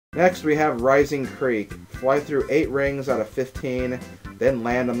Next, we have Rising Creek. Fly through 8 rings out of 15, then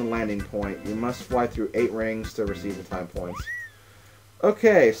land on the landing point. You must fly through 8 rings to receive the time points.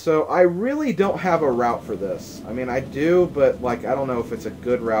 Okay, so I really don't have a route for this. I mean, I do, but, like, I don't know if it's a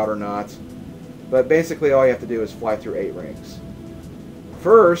good route or not. But basically, all you have to do is fly through 8 rings.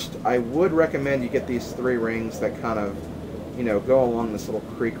 First, I would recommend you get these 3 rings that kind of, you know, go along this little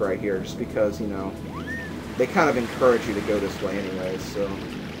creek right here, just because, you know, they kind of encourage you to go this way anyways, so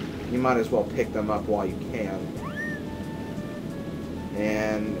you might as well pick them up while you can.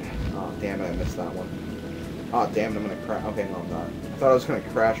 And, oh, damn it, I missed that one. Oh, damn it, I'm going to crash. Okay, no, I'm not. I thought I was going to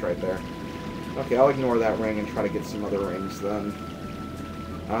crash right there. Okay, I'll ignore that ring and try to get some other rings then.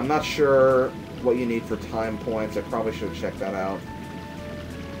 I'm not sure what you need for time points. I probably should have checked that out.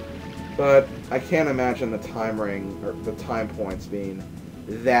 But I can't imagine the time ring, or the time points being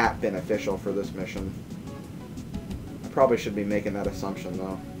that beneficial for this mission. I probably should be making that assumption,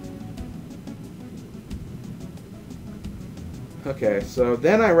 though. Okay, so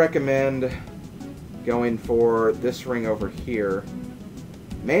then I recommend going for this ring over here.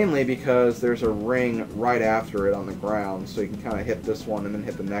 Mainly because there's a ring right after it on the ground, so you can kind of hit this one and then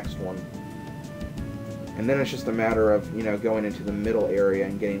hit the next one. And then it's just a matter of, you know, going into the middle area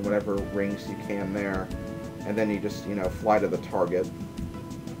and getting whatever rings you can there. And then you just, you know, fly to the target.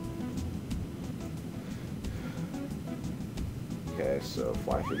 Okay, so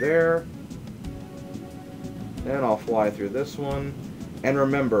fly through there. Then I'll fly through this one. And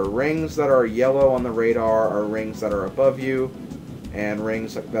remember, rings that are yellow on the radar are rings that are above you, and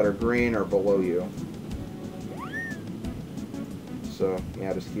rings that are green are below you. So,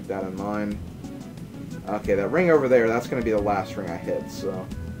 yeah, just keep that in mind. Okay, that ring over there, that's going to be the last ring I hit, so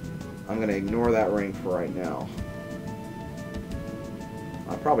I'm going to ignore that ring for right now.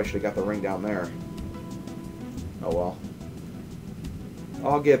 I probably should have got the ring down there. Oh well.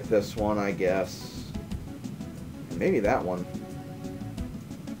 I'll get this one, I guess. And maybe that one.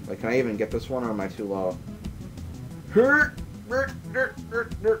 Like, can I even get this one, or am I too low? Come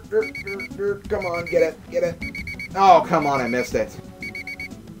on, get it, get it. Oh, come on, I missed it.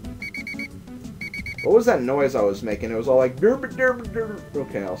 What was that noise I was making? It was all like...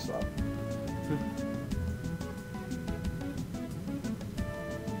 Okay, I'll stop.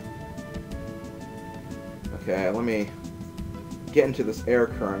 Okay, let me get into this air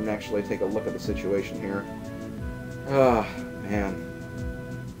current and actually take a look at the situation here. Ah, man.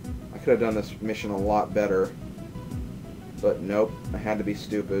 I could have done this mission a lot better. But nope, I had to be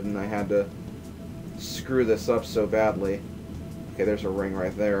stupid and I had to screw this up so badly. Okay, there's a ring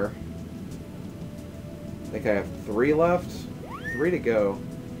right there. I think I have 3 left? 3 to go.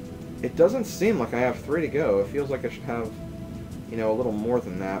 It doesn't seem like I have 3 to go. It feels like I should have, you know, a little more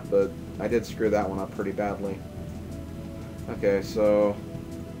than that, but I did screw that one up pretty badly. Okay, so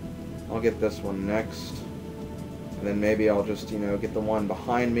I'll get this one next. And then maybe I'll just, you know, get the one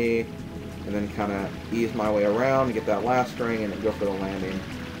behind me and then kind of ease my way around and get that last ring and then go for the landing.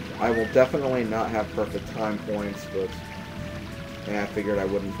 I will definitely not have perfect time points, but yeah, I figured I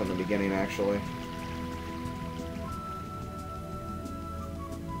wouldn't from the beginning, actually.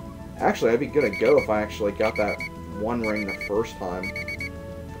 Actually, I'd be good to go if I actually got that one ring the first time.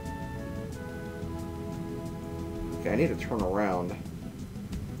 Okay, I need to turn around.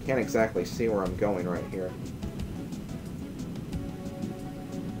 Can't exactly see where I'm going right here.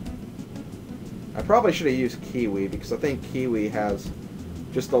 I probably should have used Kiwi, because I think Kiwi has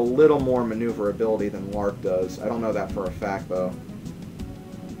just a little more maneuverability than Lark does. I don't know that for a fact, though.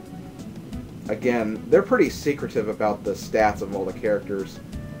 Again, they're pretty secretive about the stats of all the characters.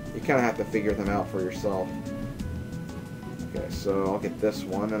 You kind of have to figure them out for yourself. Okay, so I'll get this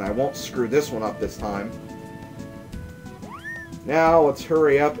one, and I won't screw this one up this time. Now, let's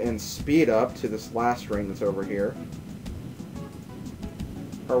hurry up and speed up to this last ring that's over here.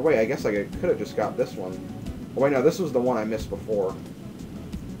 Or wait, I guess I could have just got this one. Oh wait, no, this was the one I missed before.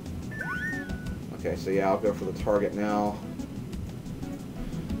 Okay, so yeah, I'll go for the target now.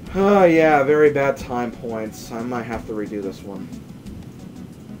 Oh yeah, very bad time points. I might have to redo this one.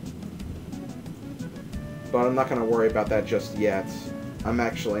 But I'm not going to worry about that just yet. I'm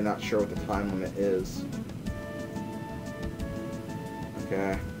actually not sure what the time limit is.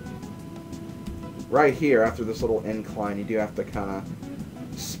 Okay. Right here, after this little incline, you do have to kind of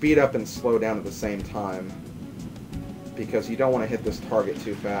speed up and slow down at the same time. Because you don't want to hit this target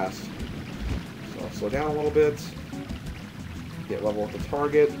too fast. So I'll slow down a little bit. Get level with the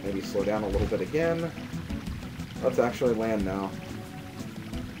target. Maybe slow down a little bit again. Let's actually land now.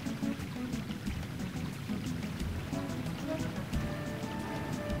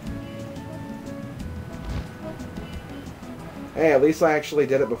 Hey, at least I actually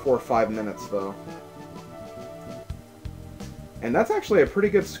did it before 5 minutes, though. And that's actually a pretty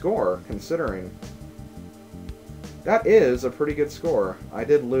good score, considering. That is a pretty good score. I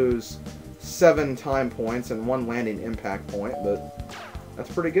did lose 7 time points and 1 landing impact point, but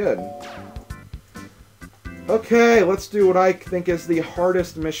that's pretty good. Okay, let's do what I think is the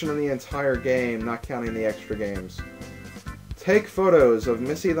hardest mission in the entire game, not counting the extra games. Take photos of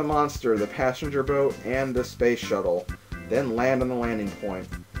Missy the Monster, the passenger boat, and the space shuttle. Then land on the landing point.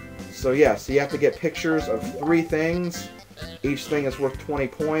 So yeah, so you have to get pictures of 3 things. Each thing is worth 20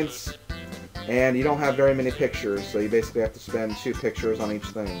 points. And you don't have very many pictures, so you basically have to spend 2 pictures on each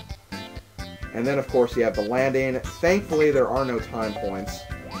thing. And then of course you have the landing. Thankfully there are no time points.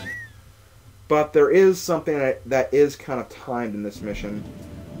 But there is something that is kind of timed in this mission.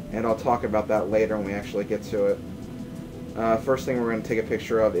 And I'll talk about that later when we actually get to it. First thing we're going to take a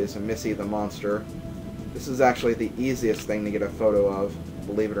picture of is Missy the Monster. This is actually the easiest thing to get a photo of,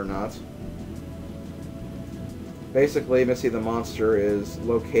 believe it or not. Basically, Missy the Monster is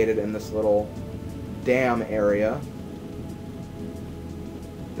located in this little dam area.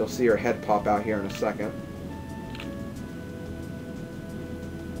 You'll see her head pop out here in a second.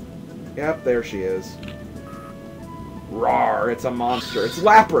 Yep, there she is. Rawr, it's a monster. It's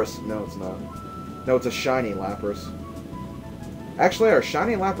Lapras! No, it's not. No, it's a shiny Lapras. Actually, are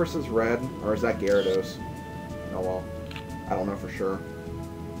shiny Laprases red, or is that Gyarados? Oh well, I don't know for sure.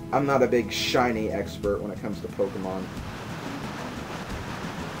 I'm not a big shiny expert when it comes to Pokemon.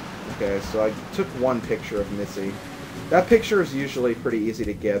 Okay, so I took 1 picture of Missy. That picture is usually pretty easy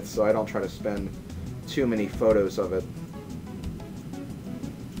to get, so I don't try to spend too many photos of it.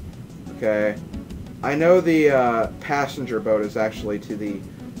 Okay, I know the passenger boat is actually to the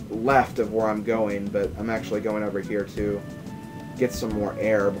left of where I'm going, but I'm actually going over here to get some more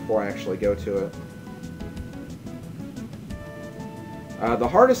air before I actually go to it. The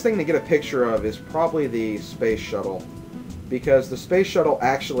hardest thing to get a picture of is probably the space shuttle, because the space shuttle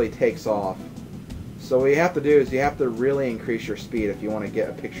actually takes off. So what you have to do is you have to really increase your speed if you want to get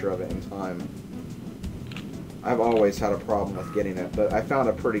a picture of it in time. I've always had a problem with getting it, but I found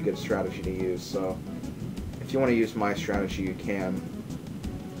a pretty good strategy to use, so if you want to use my strategy, you can.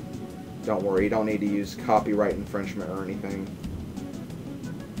 Don't worry, you don't need to use copyright infringement or anything.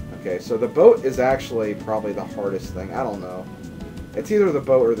 Okay, so the boat is actually probably the hardest thing. I don't know. It's either the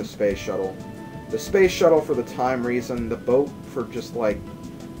boat or the space shuttle. The space shuttle for the time reason, the boat for just like,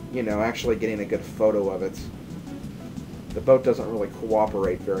 you know, actually getting a good photo of it. The boat doesn't really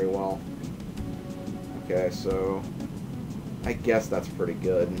cooperate very well. Okay, so I guess that's pretty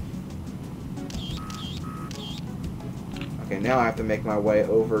good. Okay, now I have to make my way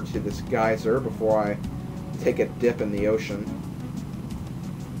over to this geyser before I take a dip in the ocean.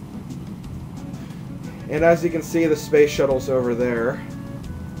 And as you can see, the space shuttle's over there.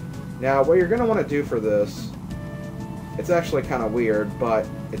 Now, what you're going to want to do for this, it's actually kind of weird, but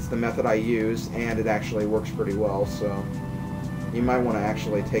it's the method I use, and it actually works pretty well, so you might want to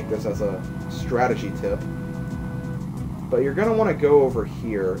actually take this as a strategy tip. But you're going to want to go over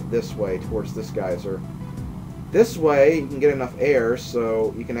here, this way, towards this geyser. This way, you can get enough air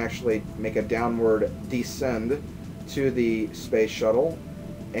so you can actually make a downward descend to the space shuttle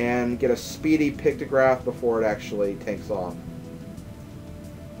and get a speedy pictograph before it actually takes off.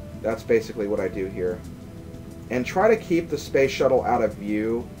 That's basically what I do here. And try to keep the space shuttle out of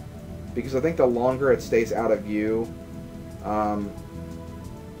view, because I think the longer it stays out of view,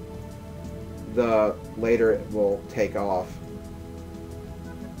 the later it will take off.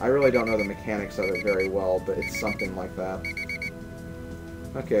 I really don't know the mechanics of it very well, but it's something like that.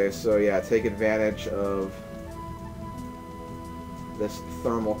 Okay, so yeah, take advantage of this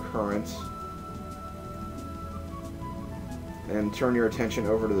thermal current and turn your attention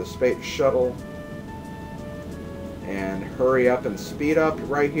over to the space shuttle and hurry up and speed up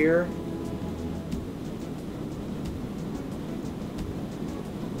right here.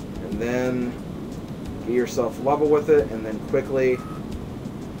 And then get yourself level with it, and then quickly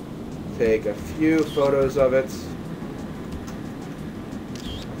take a few photos of it.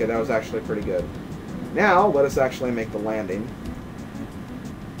 Okay, that was actually pretty good. Now, let us actually make the landing.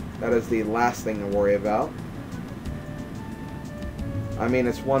 That is the last thing to worry about. I mean,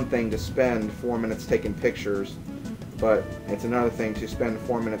 it's one thing to spend 4 minutes taking pictures, but it's another thing to spend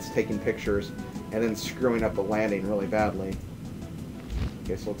 4 minutes taking pictures and then screwing up the landing really badly.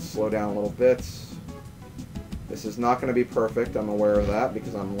 Okay, so let's slow down a little bit. This is not going to be perfect, I'm aware of that,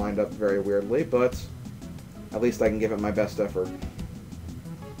 because I'm lined up very weirdly, but at least I can give it my best effort.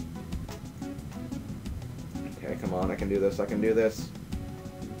 Okay, come on, I can do this, I can do this.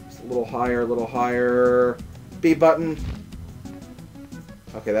 Just a little higher, B button.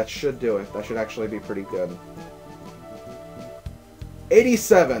 Okay, that should do it. That should actually be pretty good.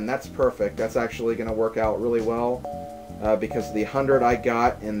 87! That's perfect. That's actually going to work out really well. Because the 100 I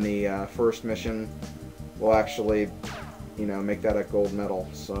got in the first mission will actually, you know, make that a gold medal.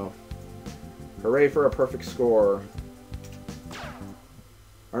 So, hooray for a perfect score.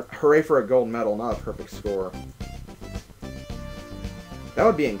 Or, hooray for a gold medal, not a perfect score. That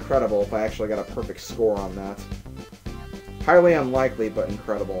would be incredible if I actually got a perfect score on that. Highly unlikely, but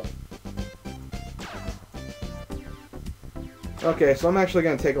incredible. Okay, so I'm actually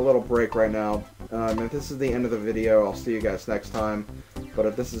going to take a little break right now. If this is the end of the video, I'll see you guys next time. But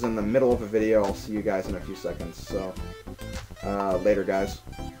if this is in the middle of a video, I'll see you guys in a few seconds. So, later, guys.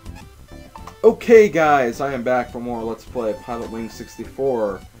 Okay, guys, I am back for more Let's Play PilotWings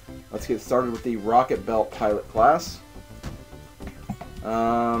 64. Let's get started with the Rocketbelt pilot class.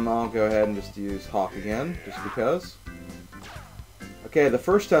 I'll go ahead and just use Hawk again, just because. Okay, the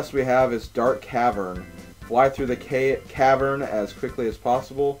first test we have is Dark Cavern. Fly through the cavern as quickly as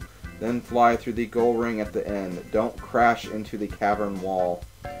possible, then fly through the goal ring at the end. Don't crash into the cavern wall.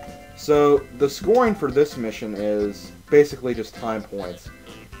 So, the scoring for this mission is basically just time points.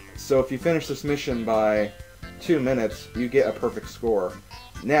 So if you finish this mission by 2 minutes, you get a perfect score.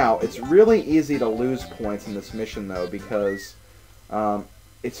 Now, it's really easy to lose points in this mission, though, because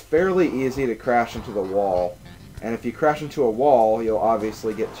it's fairly easy to crash into the wall. And if you crash into a wall, you'll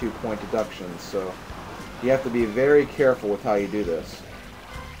obviously get 2-point deductions, so you have to be very careful with how you do this.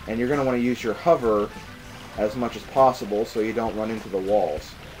 And you're going to want to use your hover as much as possible so you don't run into the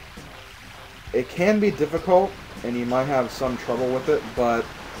walls. It can be difficult, and you might have some trouble with it, but,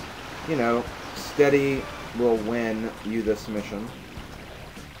 you know, steady will win you this mission.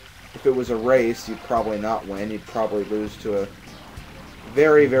 If it was a race, you'd probably not win. You'd probably lose to a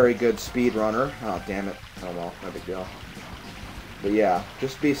very, very good speedrunner. Oh, damn it. Oh well, no big deal. But yeah,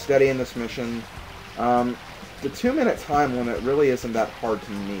 just be steady in this mission. The 2-minute time limit really isn't that hard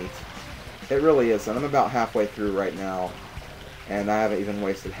to meet. It really isn't. I'm about halfway through right now, and I haven't even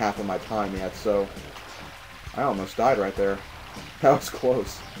wasted half of my time yet, so I almost died right there. That was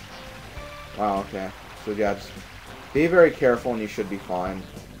close. Wow, okay. So yeah, just be very careful and you should be fine.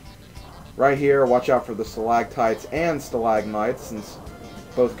 Right here, watch out for the stalactites and stalagmites, since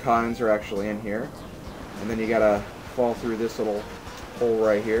both kinds are actually in here. And then you gotta fall through this little hole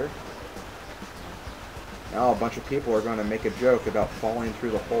right here. Now a bunch of people are going to make a joke about falling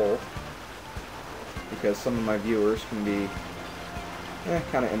through the hole, because some of my viewers can be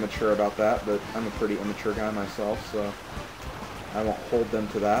kind of immature about that, but I'm a pretty immature guy myself, so I won't hold them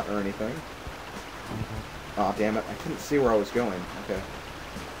to that or anything. Aw, damn it, I couldn't see where I was going. Okay.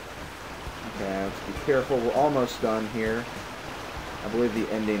 Okay, let's be careful, we're almost done here. I believe the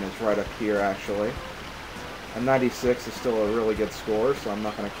ending is right up here, actually. A 96 is still a really good score, so I'm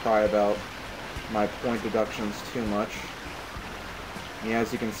not going to cry about my point deductions too much. Yeah,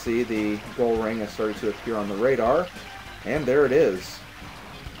 as you can see, the goal ring has started to appear on the radar, and there it is.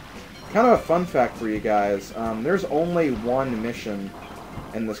 Kind of a fun fact for you guys, there's only one mission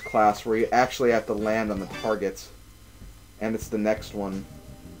in this class where you actually have to land on the targets, and it's the next one.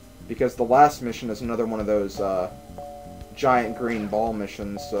 Because the last mission is another one of those giant green ball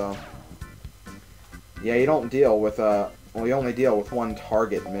missions, so yeah, you don't deal with, well, you only deal with one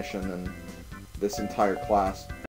target mission in this entire class.